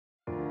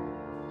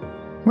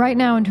Right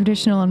now in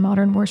traditional and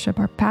modern worship,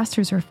 our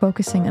pastors are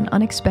focusing on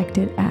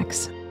unexpected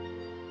acts.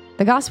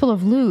 The Gospel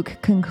of Luke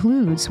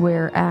concludes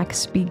where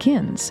Acts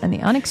begins, and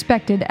the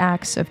unexpected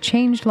acts of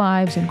changed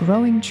lives and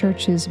growing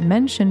churches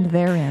mentioned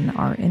therein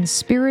are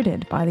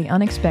inspirited by the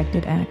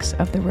unexpected acts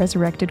of the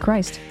resurrected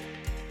Christ.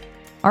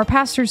 Our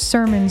pastors'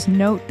 sermons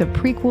note the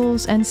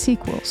prequels and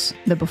sequels,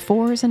 the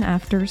befores and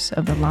afters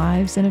of the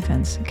lives and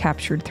events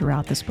captured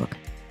throughout this book.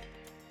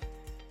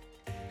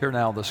 Hear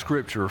now the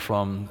scripture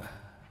from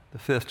the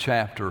 5th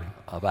chapter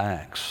of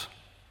Acts.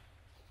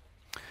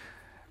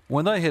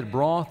 When they had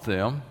brought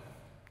them,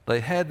 they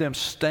had them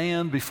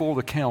stand before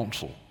the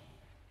council.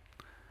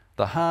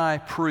 The high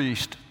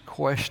priest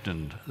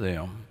questioned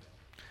them,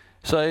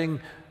 saying,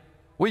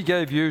 "We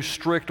gave you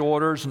strict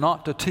orders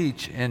not to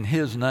teach in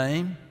his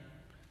name.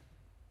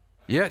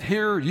 Yet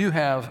here you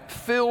have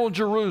filled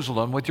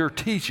Jerusalem with your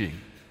teaching,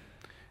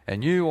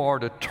 and you are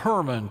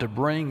determined to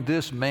bring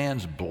this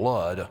man's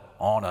blood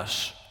on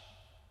us."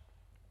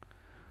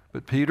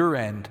 But Peter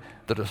and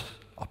the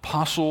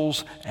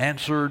apostles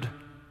answered,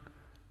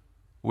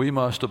 "We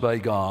must obey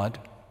God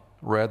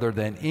rather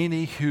than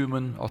any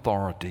human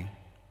authority.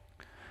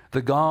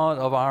 The God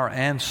of our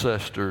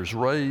ancestors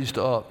raised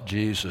up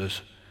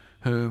Jesus,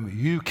 whom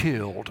you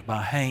killed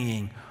by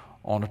hanging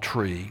on a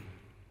tree.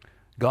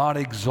 God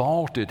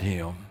exalted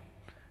him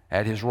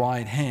at his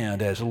right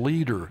hand as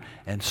leader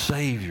and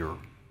Savior,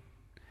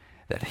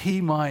 that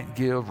he might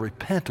give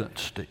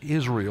repentance to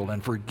Israel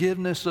and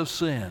forgiveness of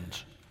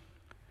sins.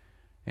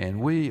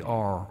 And we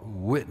are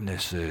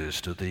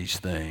witnesses to these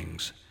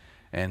things,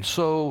 and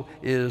so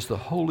is the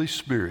Holy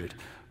Spirit,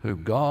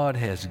 whom God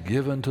has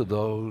given to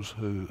those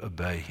who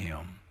obey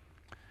him."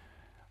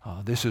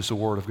 This is the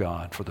word of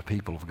God for the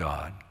people of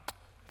God.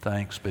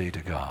 Thanks be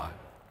to God.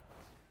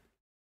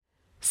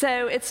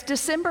 So it's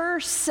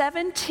December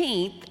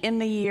 17th in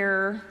the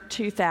year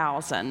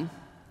 2000.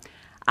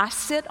 I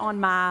sit on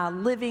my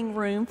living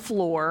room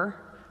floor,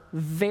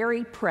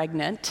 very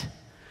pregnant,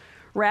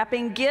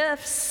 wrapping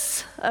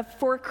gifts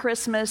for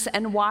Christmas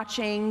and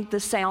watching The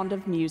Sound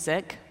of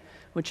Music,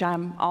 which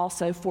I'm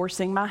also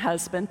forcing my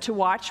husband to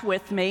watch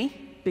with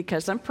me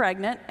because I'm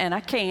pregnant and I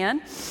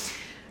can.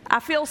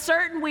 I feel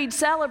certain we'd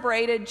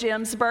celebrated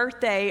Jim's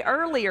birthday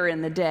earlier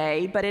in the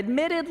day, but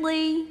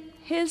admittedly,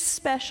 his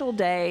special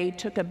day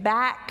took a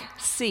back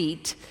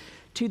seat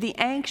to the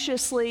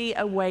anxiously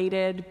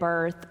awaited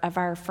birth of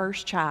our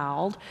first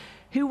child,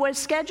 who was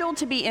scheduled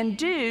to be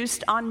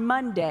induced on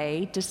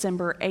Monday,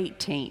 December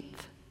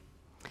 18th.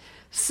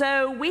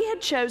 So we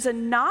had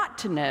chosen not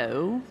to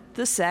know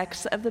the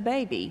sex of the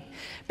baby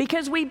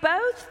because we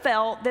both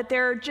felt that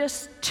there are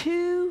just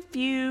too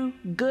few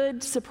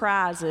good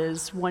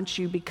surprises once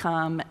you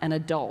become an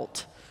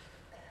adult.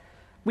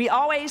 We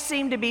always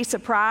seem to be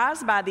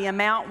surprised by the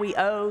amount we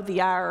owe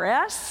the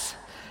IRS,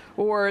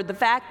 or the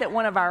fact that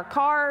one of our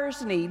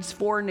cars needs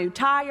 4 new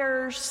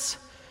tires,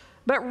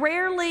 but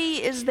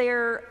rarely is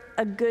there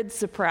a good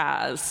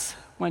surprise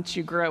once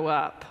you grow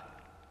up.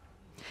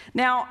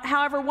 Now,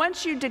 however,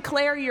 once you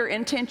declare your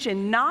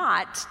intention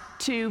not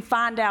to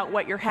find out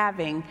what you're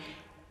having,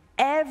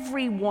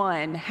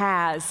 everyone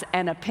has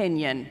an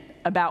opinion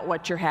about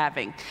what you're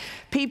having.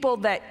 People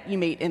that you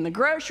meet in the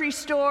grocery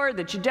store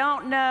that you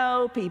don't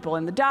know, people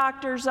in the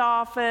doctor's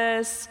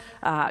office,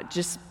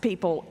 just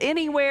people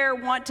anywhere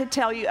want to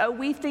tell you, "Oh,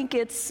 we think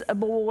it's a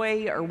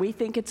boy," or "We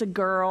think it's a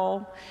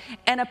girl."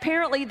 And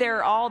apparently there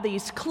are all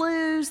these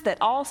clues that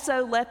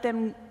also let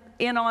them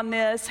in on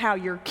this: how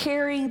you're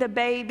carrying the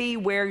baby,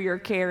 where you're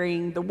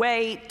carrying the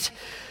weight,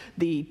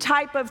 the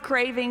type of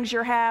cravings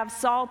you have,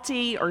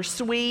 salty or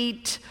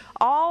sweet.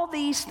 All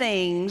these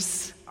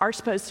things are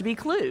supposed to be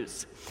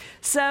clues.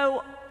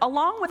 So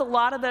along with a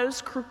lot of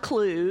those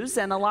clues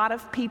and a lot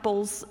of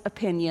people's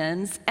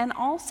opinions, and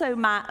also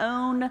my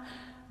own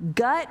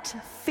gut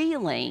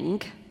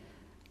feeling,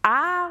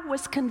 I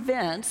was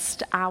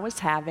convinced I was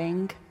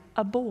having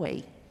a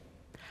boy.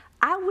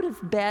 I would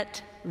have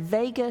bet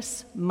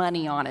Vegas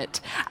money on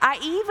it. I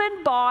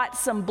even bought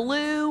some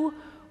blue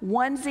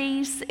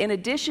onesies in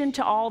addition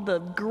to all the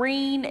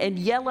green and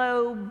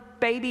yellow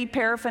baby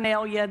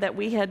paraphernalia that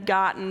we had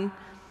gotten.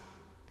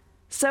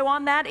 So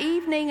on that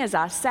evening, as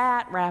I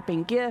sat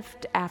wrapping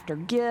gift after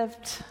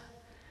gift,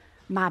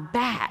 my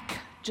back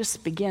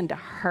just began to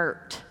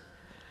hurt.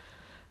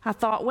 I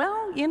thought,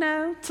 well,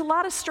 it's a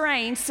lot of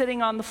strain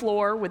sitting on the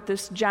floor with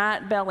this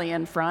giant belly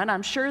in front.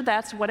 I'm sure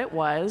that's what it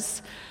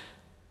was.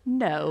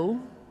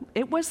 No,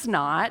 it was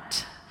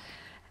not.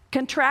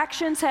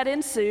 Contractions had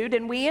ensued,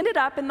 and we ended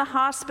up in the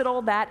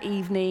hospital that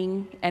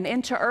evening and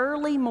into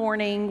early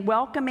morning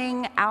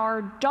welcoming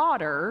our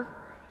daughter,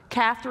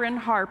 Catherine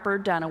Harper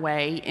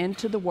Dunaway,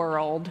 into the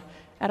world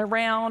at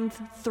around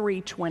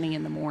 3:20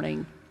 in the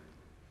morning.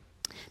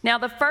 Now,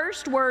 the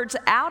first words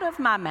out of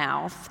my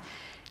mouth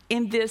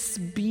in this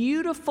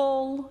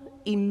beautiful,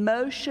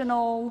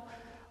 emotional,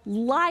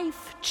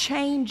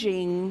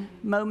 life-changing,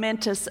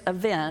 momentous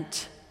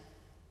event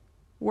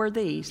were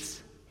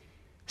these: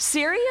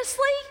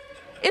 "Seriously?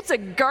 It's a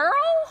girl?"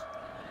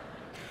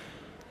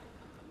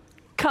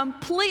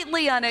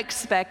 Completely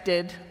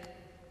unexpected,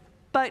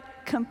 but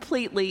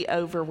completely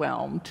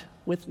overwhelmed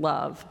with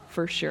love,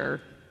 for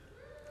sure.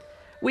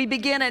 We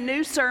begin a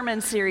new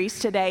sermon series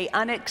today,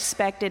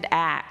 Unexpected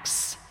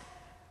Acts,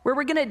 where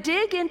we're going to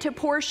dig into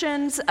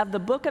portions of the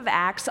book of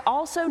Acts,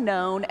 also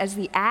known as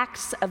the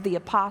Acts of the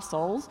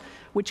Apostles,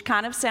 which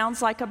kind of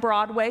sounds like a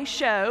Broadway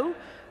show,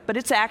 but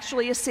it's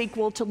actually a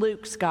sequel to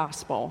Luke's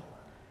gospel.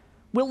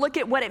 We'll look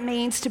at what it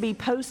means to be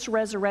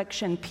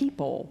post-resurrection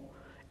people,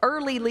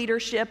 early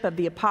leadership of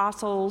the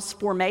apostles,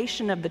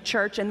 formation of the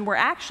church, and we're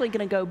actually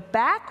going to go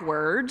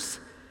backwards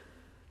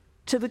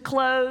to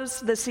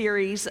the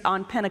series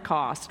on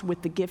Pentecost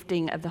with the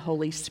gifting of the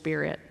Holy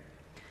Spirit.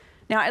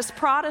 Now, as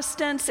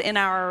Protestants in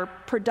our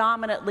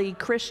predominantly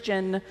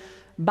Christian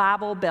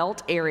Bible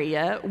Belt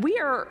area, we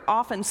are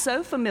often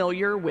so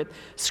familiar with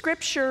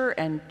Scripture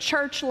and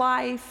church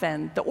life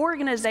and the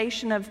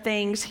organization of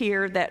things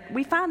here that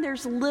we find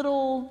there's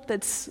little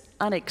that's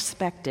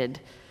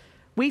unexpected.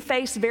 We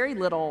face very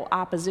little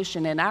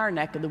opposition in our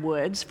neck of the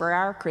woods for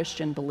our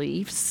Christian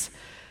beliefs.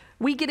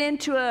 We get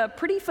into a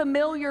pretty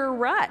familiar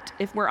rut,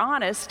 if we're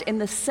honest, in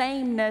the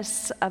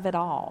sameness of it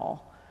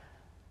all.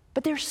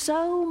 But there's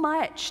so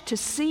much to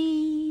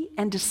see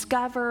and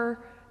discover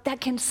that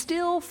can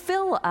still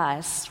fill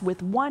us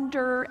with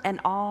wonder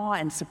and awe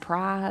and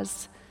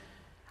surprise.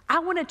 I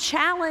want to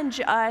challenge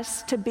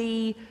us to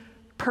be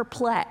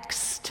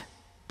perplexed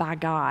by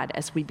God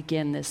as we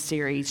begin this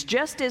series,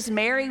 just as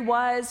Mary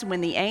was when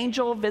the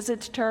angel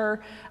visited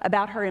her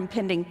about her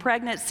impending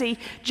pregnancy,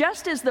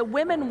 just as the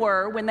women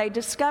were when they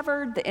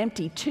discovered the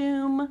empty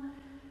tomb,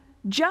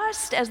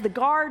 just as the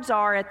guards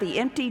are at the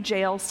empty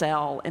jail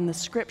cell in the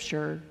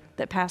scripture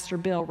that Pastor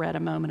Bill read a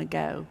moment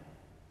ago.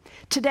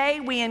 Today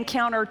we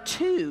encounter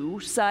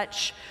two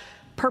such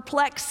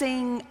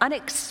perplexing,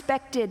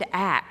 unexpected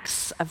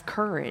acts of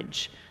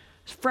courage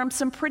from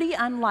some pretty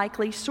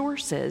unlikely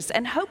sources.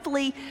 And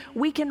hopefully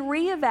we can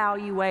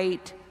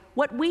reevaluate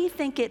what we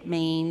think it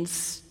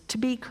means to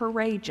be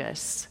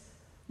courageous,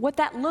 what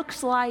that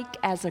looks like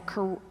as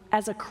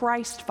a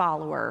Christ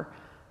follower,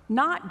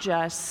 not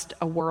just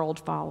a world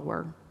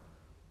follower.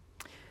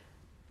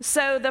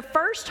 So the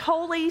first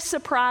wholly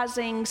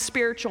surprising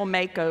spiritual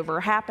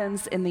makeover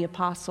happens in the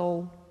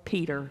Apostle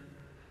Peter.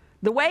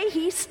 The way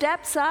he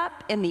steps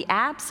up in the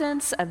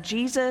absence of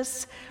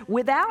Jesus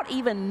without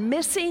even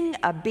missing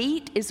a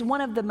beat is one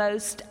of the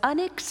most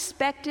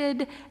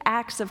unexpected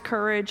acts of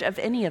courage of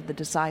any of the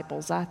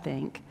disciples, I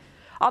think.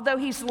 Although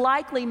he's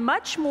likely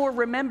much more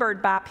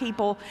remembered by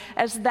people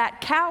as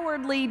that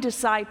cowardly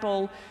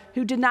disciple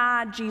who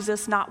denied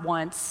Jesus not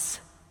once,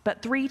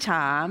 but 3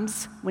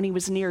 times when he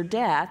was near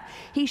death,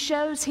 he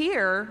shows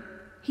here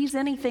he's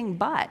anything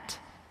but.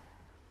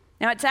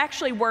 Now, it's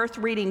actually worth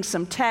reading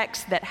some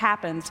text that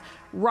happens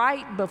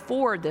right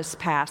before this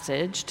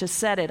passage to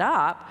set it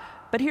up,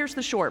 but here's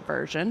the short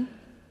version.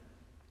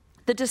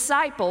 The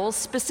disciples,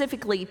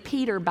 specifically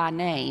Peter by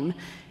name,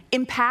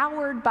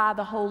 empowered by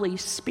the Holy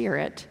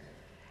Spirit,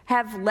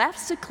 have left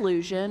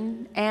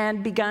seclusion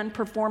and begun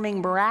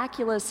performing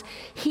miraculous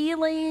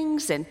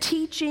healings and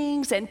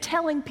teachings and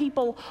telling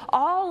people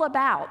all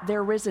about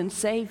their risen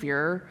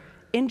Savior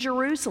in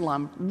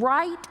Jerusalem,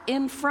 right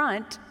in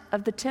front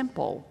of the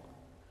temple.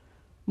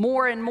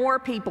 More and more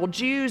people,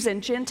 Jews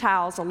and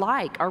Gentiles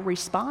alike, are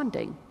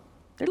responding.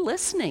 They're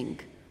listening.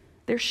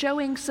 They're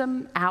showing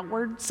some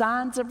outward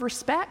signs of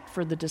respect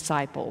for the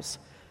disciples.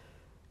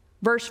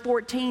 Verse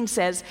 14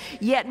 says,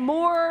 "Yet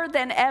more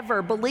than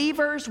ever,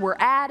 believers were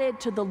added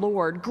to the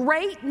Lord,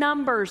 great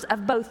numbers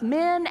of both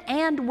men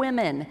and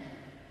women,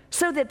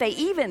 so that they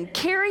even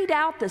carried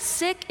out the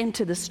sick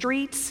into the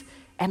streets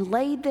and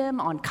laid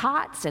them on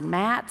cots and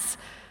mats,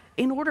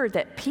 in order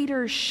that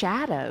Peter's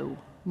shadow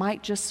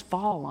might just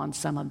fall on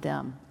some of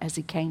them as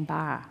he came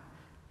by."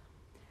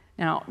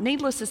 Now,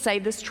 needless to say,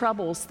 this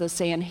troubles the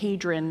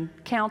Sanhedrin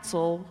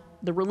Council,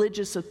 the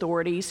religious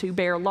authorities who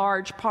bear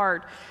large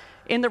part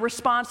in the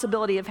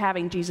responsibility of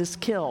having Jesus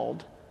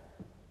killed.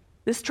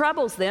 This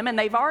troubles them, and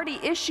they've already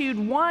issued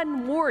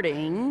one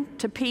warning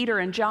to Peter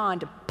and John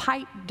to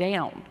pipe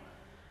down.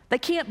 They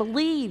can't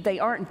believe they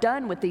aren't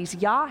done with these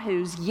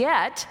yahoos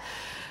yet,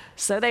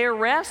 so they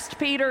arrest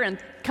Peter and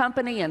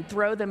company and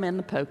throw them in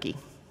the pokey.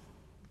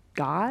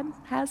 God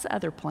has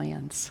other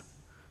plans.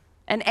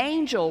 An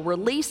angel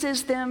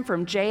releases them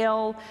from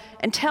jail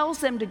and tells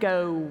them to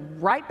go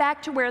right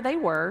back to where they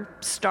were,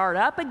 start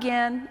up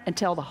again, and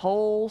tell the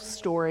whole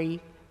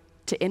story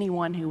to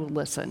anyone who will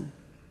listen.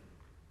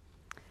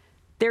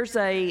 There's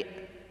a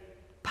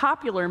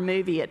popular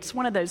movie. It's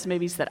one of those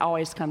movies that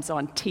always comes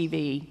on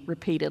TV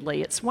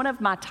repeatedly. It's one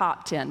of my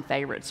top 10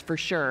 favorites for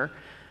sure.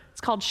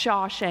 It's called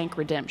Shawshank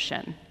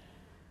Redemption.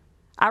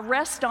 I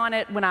rest on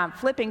it when I'm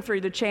flipping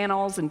through the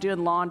channels and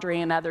doing laundry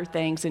and other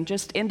things and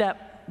just end up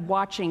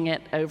watching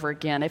it over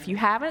again. If you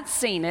haven't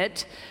seen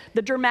it,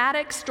 the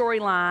dramatic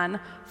storyline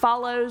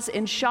follows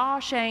in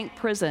Shawshank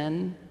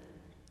Prison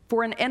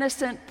for an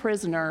innocent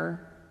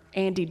prisoner,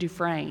 Andy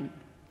Dufresne.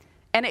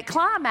 And it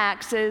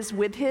climaxes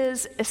with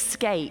his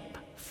escape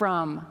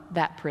from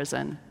that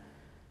prison.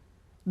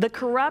 The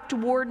corrupt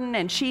warden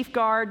and chief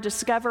guard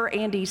discover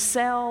Andy's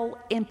cell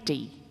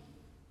empty,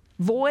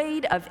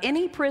 void of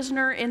any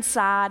prisoner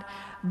inside,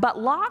 but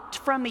locked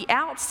from the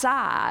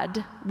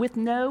outside with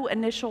no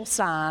initial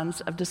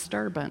signs of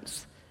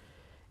disturbance.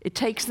 It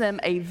takes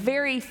them a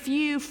very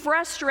few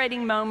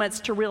frustrating moments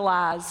to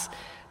realize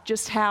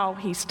just how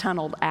he's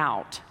tunneled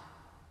out.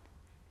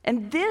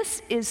 And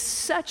this is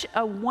such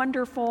a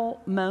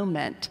wonderful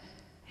moment.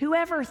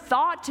 Whoever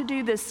thought to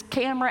do this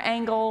camera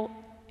angle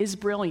is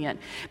brilliant,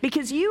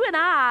 because you and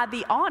I,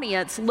 the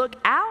audience, look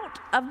out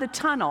of the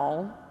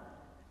tunnel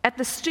at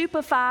the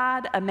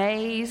stupefied,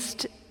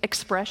 amazed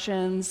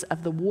expressions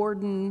of the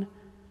warden,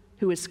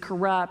 who is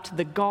corrupt,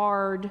 the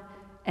guard,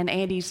 and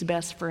Andy's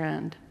best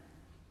friend.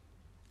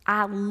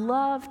 I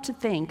love to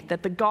think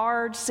that the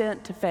guard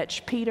sent to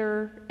fetch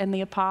Peter and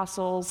the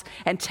apostles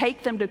and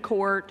take them to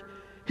court,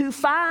 who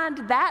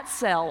find that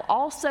cell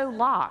also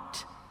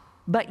locked,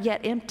 but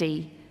yet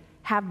empty,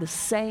 have the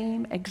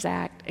same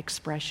exact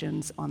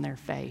expressions on their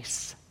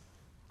face.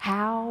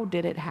 How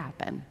did it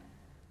happen?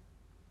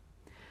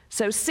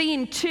 So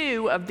scene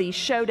 2 of the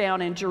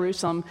showdown in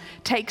Jerusalem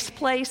takes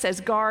place as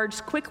guards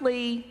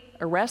quickly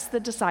arrest the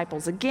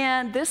disciples.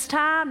 Again, this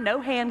time,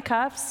 no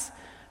handcuffs,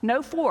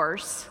 no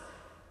force,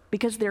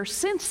 because they're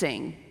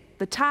sensing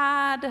the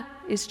tide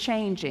is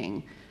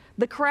changing.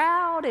 The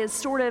crowd is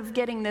sort of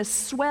getting this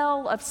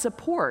swell of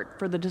support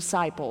for the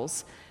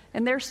disciples,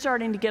 and they're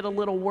starting to get a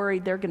little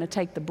worried they're going to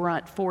take the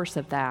brunt force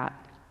of that,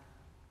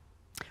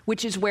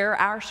 which is where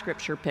our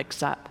scripture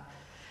picks up.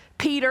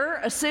 Peter,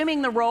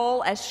 assuming the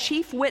role as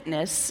chief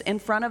witness in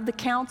front of the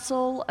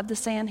council of the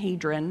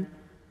Sanhedrin,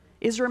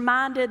 is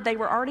reminded they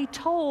were already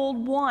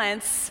told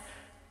once,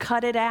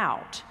 cut it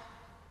out.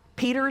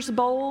 Peter's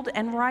bold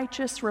and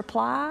righteous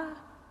reply,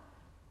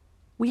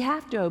 we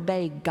have to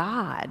obey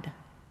God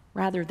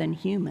rather than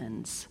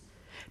humans.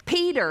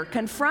 Peter,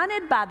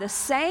 confronted by the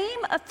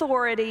same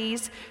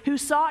authorities who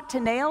sought to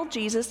nail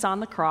Jesus on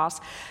the cross,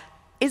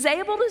 is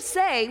able to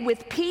say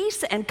with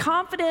peace and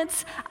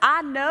confidence,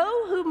 I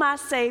know who my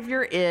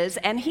Savior is,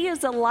 and he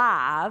is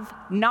alive,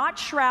 not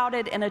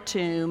shrouded in a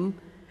tomb.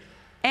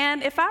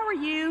 And if I were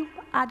you,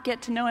 I'd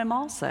get to know him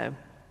also.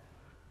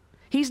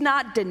 He's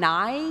not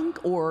denying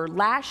or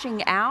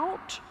lashing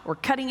out or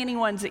cutting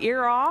anyone's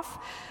ear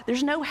off.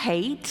 There's no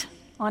hate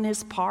on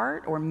his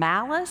part or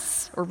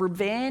malice or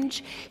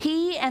revenge.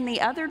 He and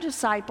the other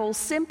disciples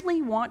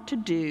simply want to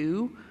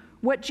do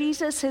what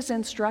Jesus has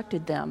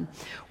instructed them,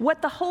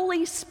 what the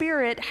Holy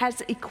Spirit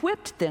has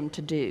equipped them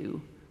to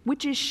do,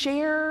 which is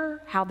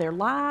share how their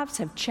lives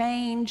have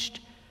changed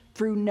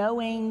through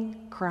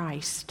knowing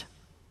Christ.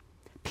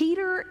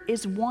 Peter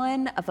is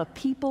one of a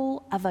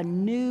people of a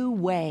new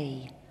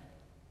way,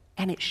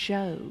 and it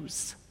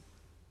shows.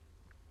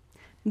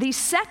 The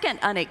second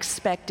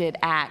unexpected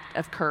act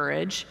of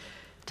courage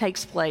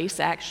takes place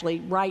actually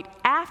right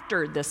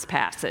after this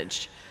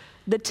passage.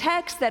 The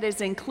text that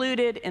is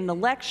included in the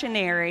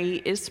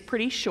lectionary is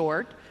pretty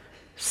short.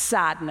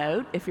 Side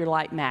note, if you're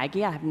like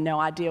Maggie, I have no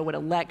idea what a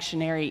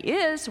lectionary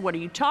is. What are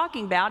you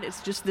talking about?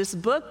 It's just this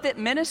book that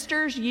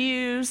ministers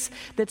use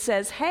that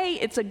says, hey,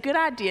 it's a good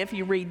idea if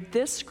you read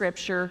this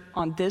scripture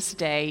on this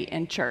day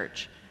in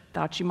church.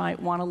 Thought you might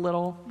want a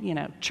little,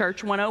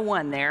 church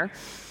 101 there.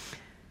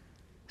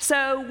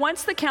 So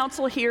once the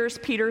council hears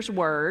Peter's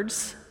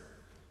words,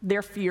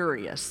 they're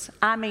furious.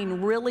 I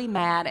mean, really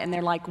mad. And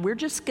they're like,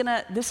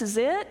 this is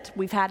it.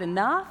 We've had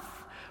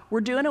enough.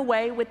 We're doing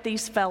away with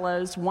these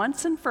fellows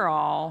once and for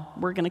all.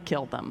 We're going to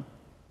kill them.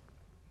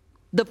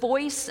 The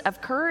voice of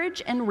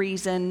courage and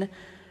reason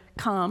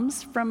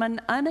comes from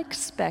an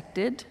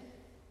unexpected,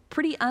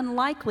 pretty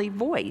unlikely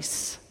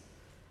voice.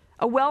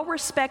 A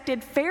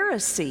well-respected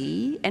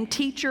Pharisee and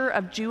teacher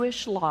of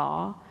Jewish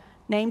law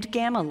named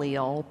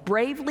Gamaliel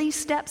bravely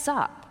steps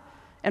up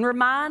and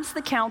reminds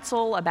the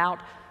council about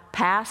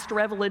past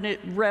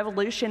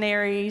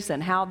revolutionaries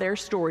and how their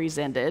stories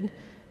ended.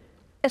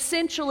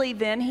 Essentially,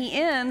 then, he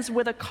ends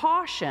with a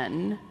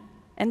caution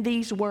and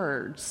these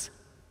words.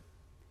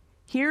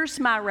 Here's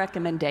my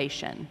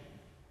recommendation.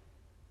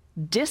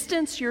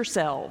 Distance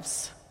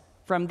yourselves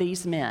from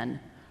these men.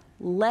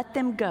 Let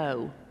them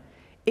go.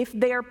 If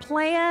their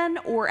plan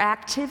or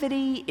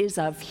activity is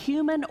of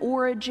human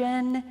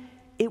origin,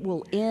 it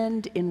will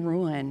end in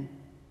ruin.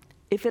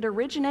 If it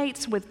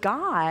originates with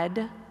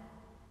God,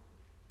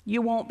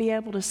 you won't be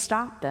able to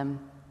stop them.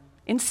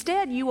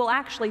 Instead, you will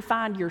actually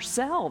find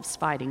yourselves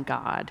fighting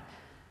God.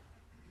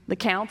 The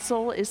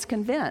council is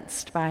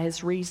convinced by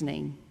his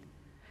reasoning.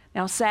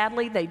 Now,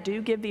 sadly, they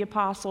do give the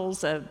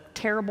apostles a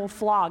terrible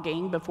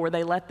flogging before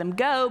they let them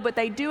go, but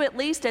they do at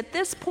least at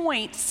this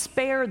point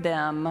spare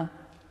them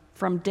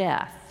from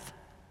death.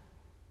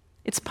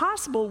 It's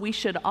possible we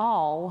should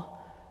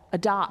all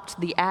adopt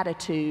the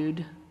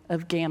attitude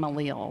of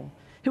Gamaliel,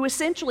 who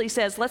essentially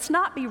says, let's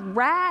not be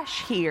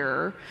rash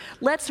here.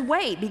 Let's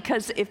wait,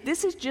 because if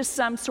this is just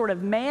some sort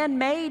of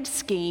man-made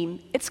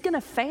scheme, it's going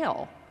to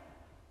fail.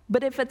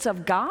 But if it's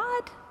of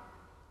God,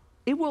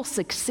 it will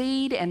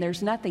succeed, and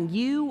there's nothing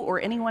you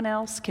or anyone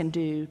else can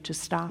do to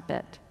stop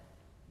it.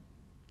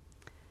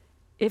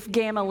 If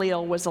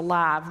Gamaliel was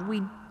alive,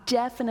 we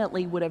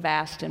definitely would have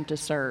asked him to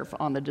serve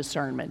on the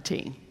discernment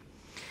team.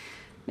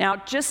 Now,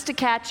 just to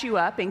catch you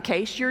up, in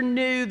case you're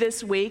new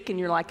this week and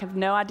you're like, I have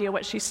no idea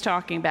what she's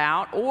talking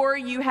about, or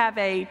you have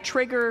a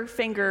trigger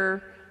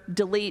finger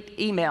delete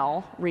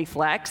email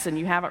reflex and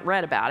you haven't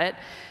read about it,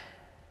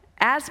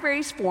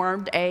 Asbury's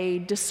formed a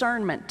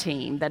discernment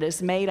team that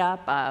is made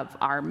up of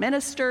our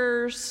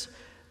ministers,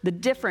 the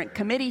different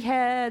committee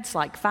heads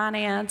like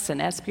finance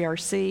and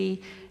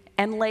SPRC,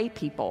 and lay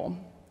people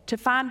to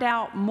find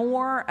out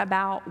more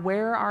about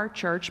where our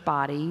church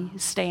body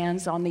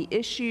stands on the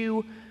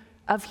issue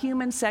of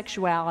human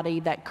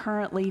sexuality that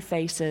currently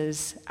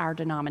faces our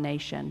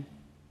denomination.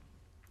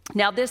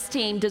 Now, this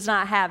team does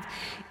not have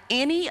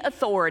any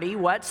authority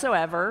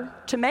whatsoever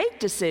to make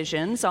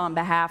decisions on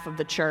behalf of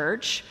the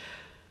church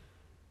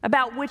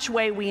about which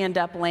way we end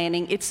up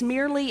landing. It's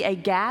merely a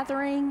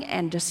gathering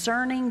and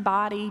discerning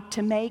body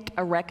to make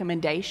a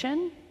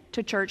recommendation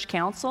to church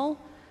council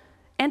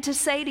and to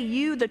say to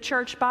you, the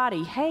church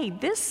body, hey,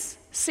 this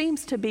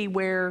seems to be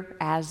where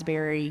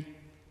Asbury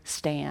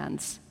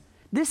stands.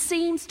 This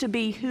seems to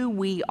be who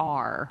we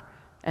are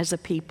as a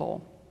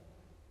people.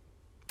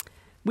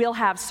 We'll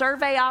have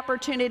survey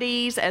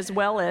opportunities as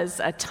well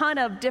as a ton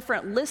of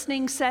different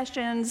listening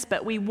sessions,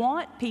 but we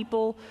want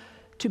people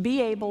to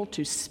be able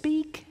to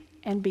speak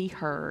and be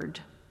heard,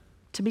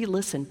 to be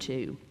listened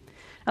to.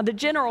 Now, the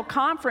General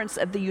Conference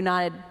of the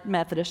United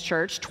Methodist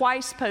Church,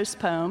 twice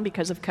postponed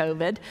because of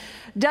COVID,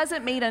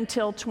 doesn't meet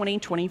until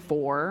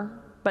 2024,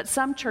 but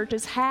some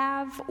churches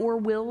have or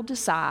will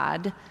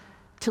decide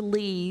to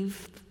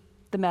leave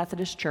the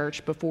Methodist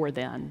Church before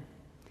then.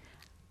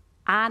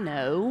 I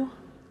know,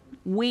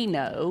 we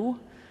know,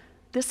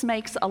 this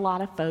makes a lot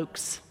of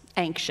folks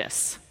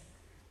anxious.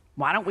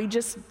 Why don't we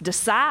just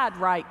decide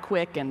right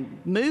quick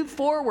and move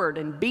forward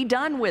and be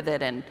done with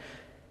it and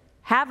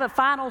have a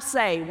final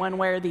say one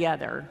way or the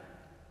other?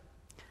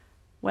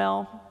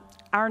 Well,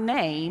 our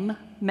name,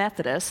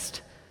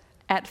 Methodist,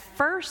 at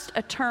first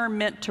a term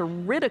meant to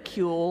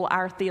ridicule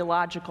our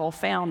theological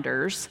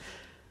founders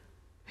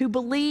who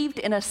believed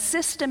in a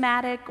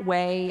systematic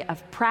way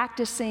of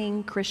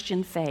practicing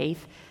Christian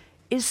faith,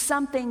 is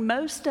something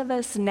most of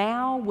us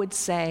now would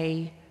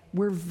say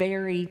we're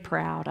very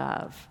proud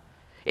of.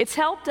 It's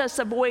helped us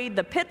avoid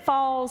the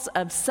pitfalls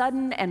of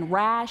sudden and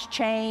rash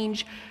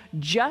change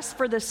just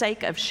for the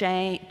sake of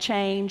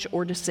change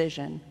or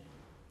decision.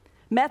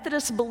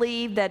 Methodists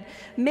believe that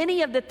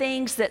many of the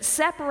things that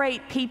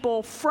separate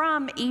people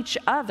from each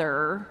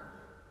other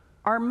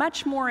are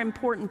much more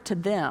important to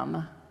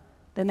them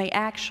than they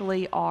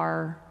actually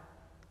are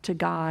to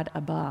God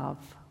above.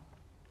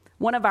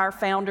 One of our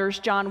founders,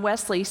 John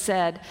Wesley,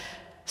 said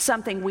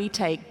something we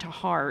take to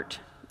heart.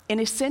 In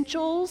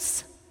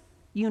essentials,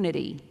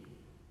 unity.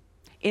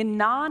 In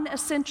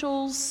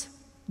non-essentials,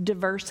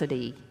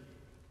 diversity.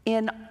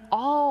 In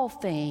all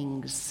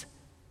things,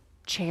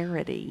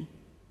 charity,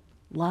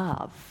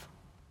 love.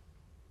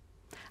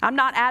 I'm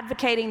not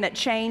advocating that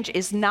change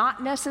is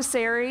not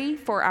necessary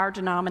for our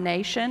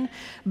denomination,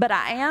 but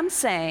I am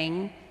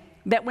saying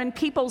that when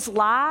people's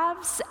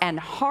lives and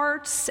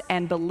hearts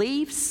and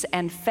beliefs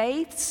and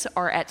faiths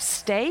are at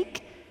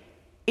stake,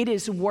 it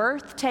is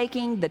worth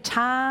taking the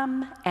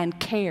time and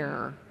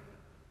care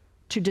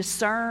to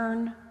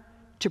discern,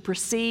 to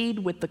proceed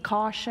with the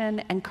caution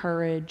and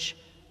courage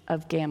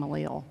of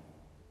Gamaliel.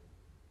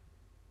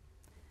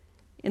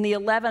 In the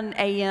 11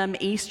 a.m.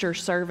 Easter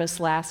service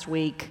last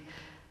week,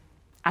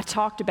 I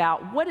talked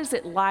about what is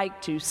it like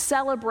to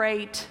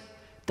celebrate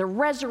the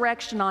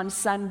resurrection on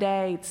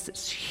Sunday. It's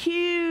this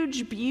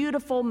huge,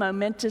 beautiful,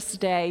 momentous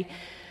day,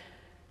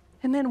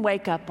 and then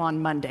wake up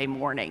on Monday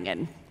morning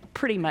and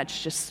pretty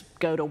much just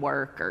go to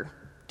work or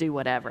do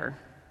whatever.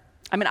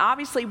 I mean,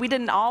 obviously, we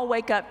didn't all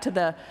wake up to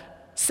the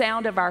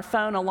sound of our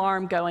phone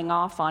alarm going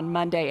off on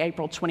Monday,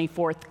 April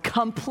 24th,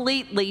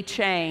 completely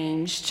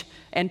changed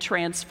and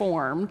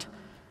transformed.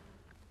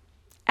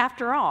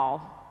 After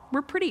all,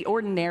 we're pretty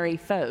ordinary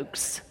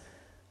folks.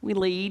 We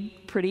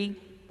lead pretty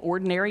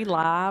ordinary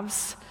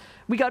lives.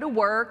 We go to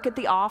work at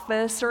the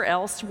office or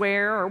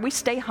elsewhere, or we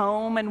stay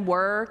home and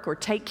work or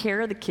take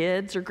care of the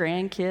kids or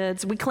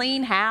grandkids. We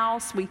clean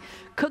house, we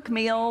cook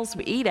meals,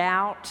 we eat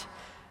out,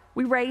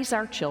 we raise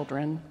our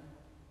children.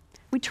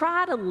 We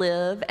try to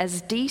live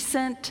as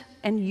decent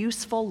and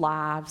useful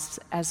lives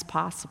as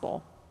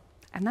possible,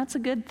 and that's a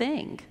good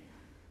thing.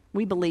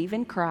 We believe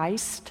in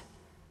Christ.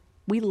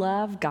 We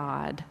love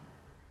God.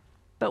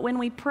 But when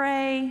we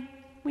pray,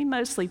 we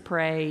mostly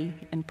pray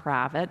in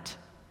private.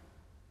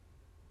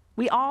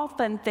 We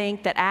often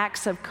think that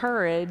acts of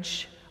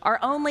courage are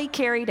only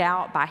carried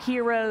out by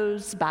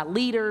heroes, by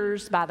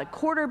leaders, by the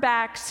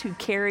quarterbacks who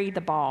carry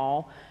the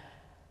ball,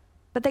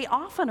 but they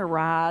often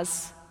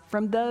arise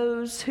from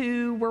those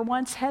who were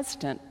once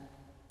hesitant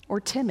or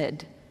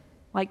timid,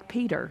 like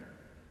Peter,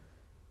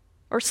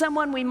 or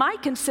someone we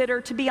might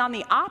consider to be on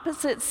the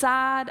opposite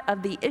side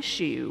of the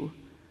issue,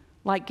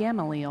 like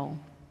Gamaliel.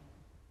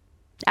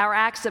 Our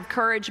acts of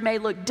courage may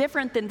look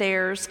different than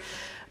theirs,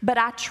 but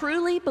I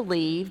truly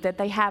believe that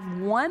they have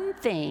one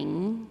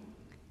thing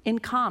in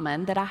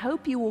common that I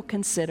hope you will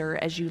consider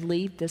as you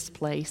leave this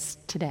place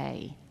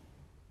today: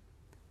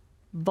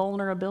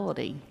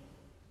 vulnerability.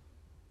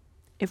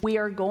 If we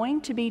are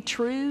going to be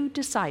true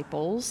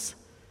disciples,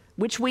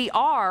 which we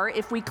are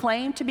if we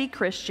claim to be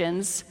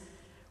Christians,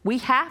 we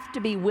have to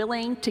be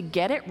willing to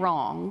get it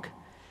wrong,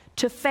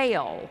 to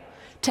fail,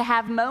 to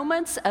have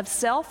moments of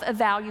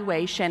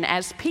self-evaluation,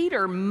 as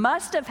Peter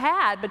must have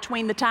had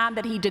between the time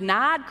that he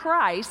denied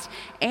Christ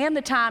and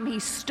the time he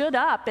stood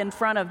up in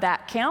front of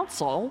that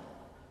council,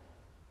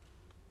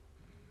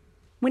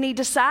 when he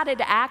decided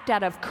to act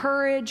out of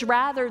courage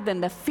rather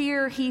than the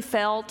fear he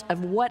felt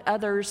of what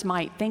others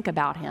might think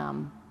about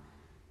him.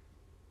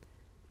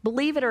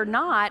 Believe it or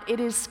not, it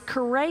is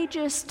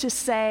courageous to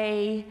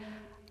say,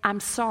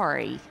 "I'm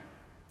sorry,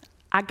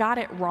 I got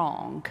it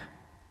wrong.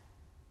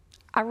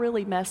 I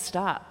really messed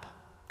up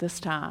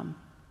this time."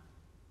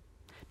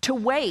 To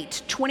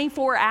wait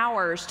 24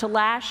 hours to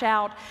lash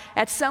out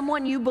at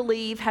someone you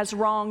believe has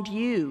wronged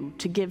you,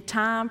 to give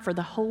time for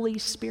the Holy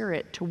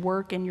Spirit to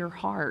work in your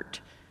heart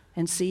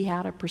and see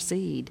how to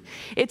proceed.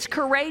 It's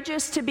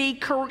courageous to be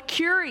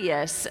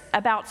curious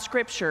about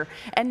Scripture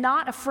and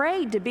not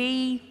afraid to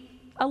be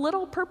a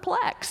little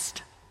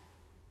perplexed.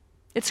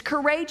 It's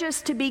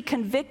courageous to be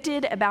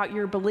convicted about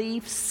your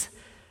beliefs,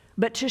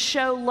 but to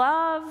show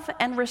love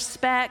and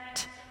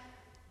respect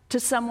to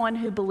someone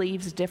who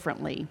believes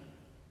differently,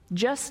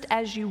 just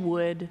as you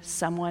would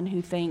someone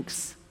who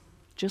thinks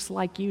just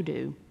like you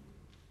do.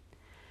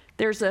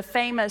 There's a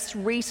famous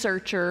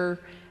researcher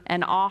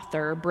and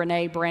author,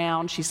 Brené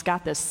Brown. She's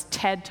got this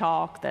TED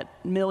Talk that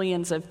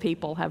millions of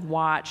people have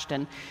watched,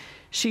 and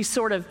she's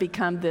sort of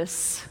become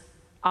this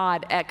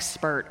odd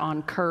expert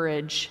on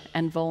courage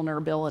and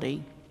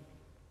vulnerability.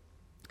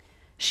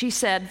 She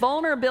said,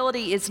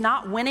 "Vulnerability is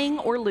not winning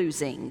or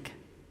losing.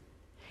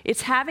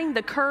 It's having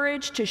the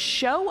courage to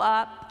show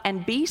up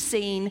and be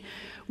seen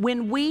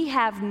when we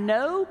have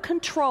no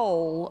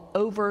control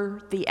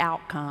over the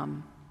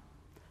outcome.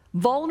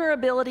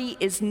 Vulnerability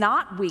is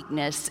not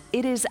weakness,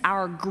 it is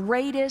our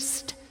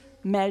greatest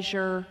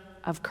measure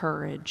of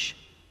courage."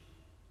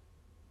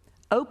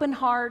 Open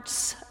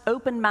hearts,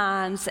 open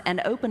minds, and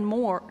open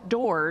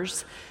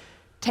doors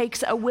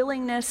takes a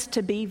willingness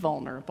to be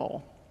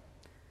vulnerable,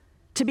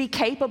 to be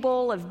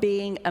capable of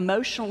being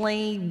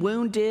emotionally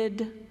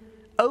wounded,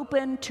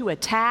 open to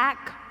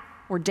attack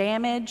or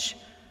damage,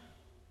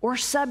 or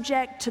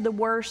subject to the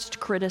worst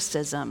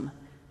criticism.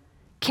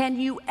 Can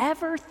you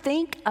ever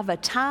think of a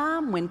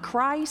time when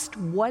Christ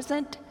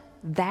wasn't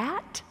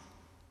that?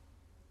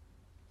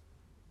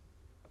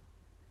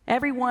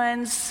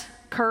 Everyone's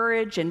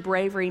courage and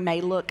bravery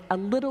may look a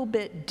little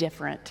bit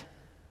different,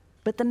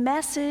 but the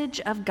message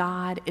of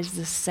God is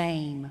the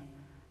same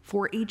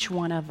for each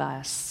one of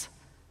us.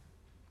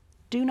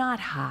 Do not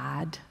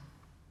hide.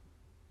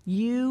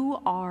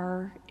 You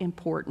are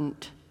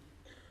important.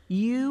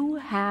 You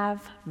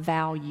have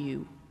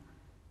value.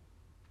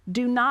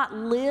 Do not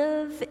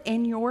live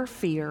in your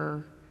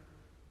fear,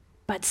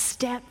 but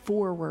step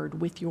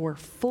forward with your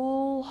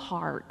full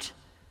heart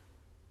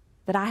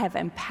that I have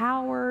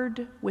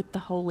empowered with the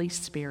Holy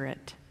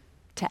Spirit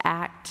to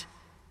act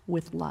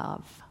with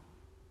love.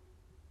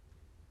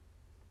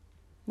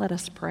 Let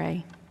us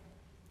pray.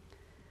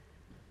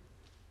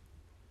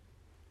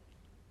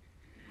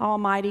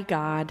 Almighty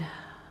God,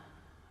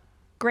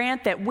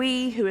 grant that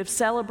we who have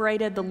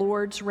celebrated the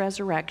Lord's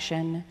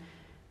resurrection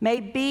may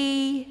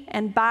be,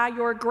 and by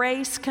your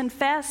grace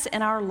confess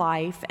in our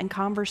life and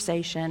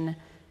conversation,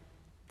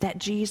 that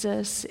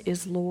Jesus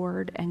is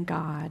Lord and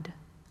God.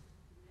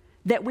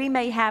 That we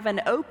may have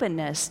an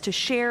openness to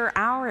share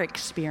our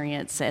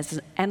experiences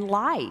and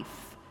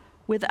life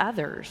with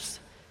others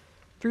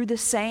through the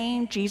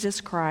same Jesus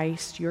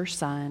Christ, your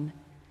Son,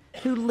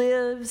 who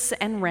lives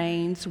and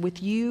reigns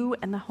with you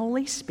and the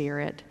Holy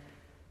Spirit,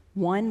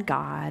 one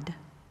God,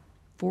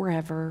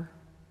 forever.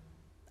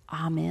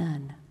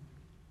 Amen.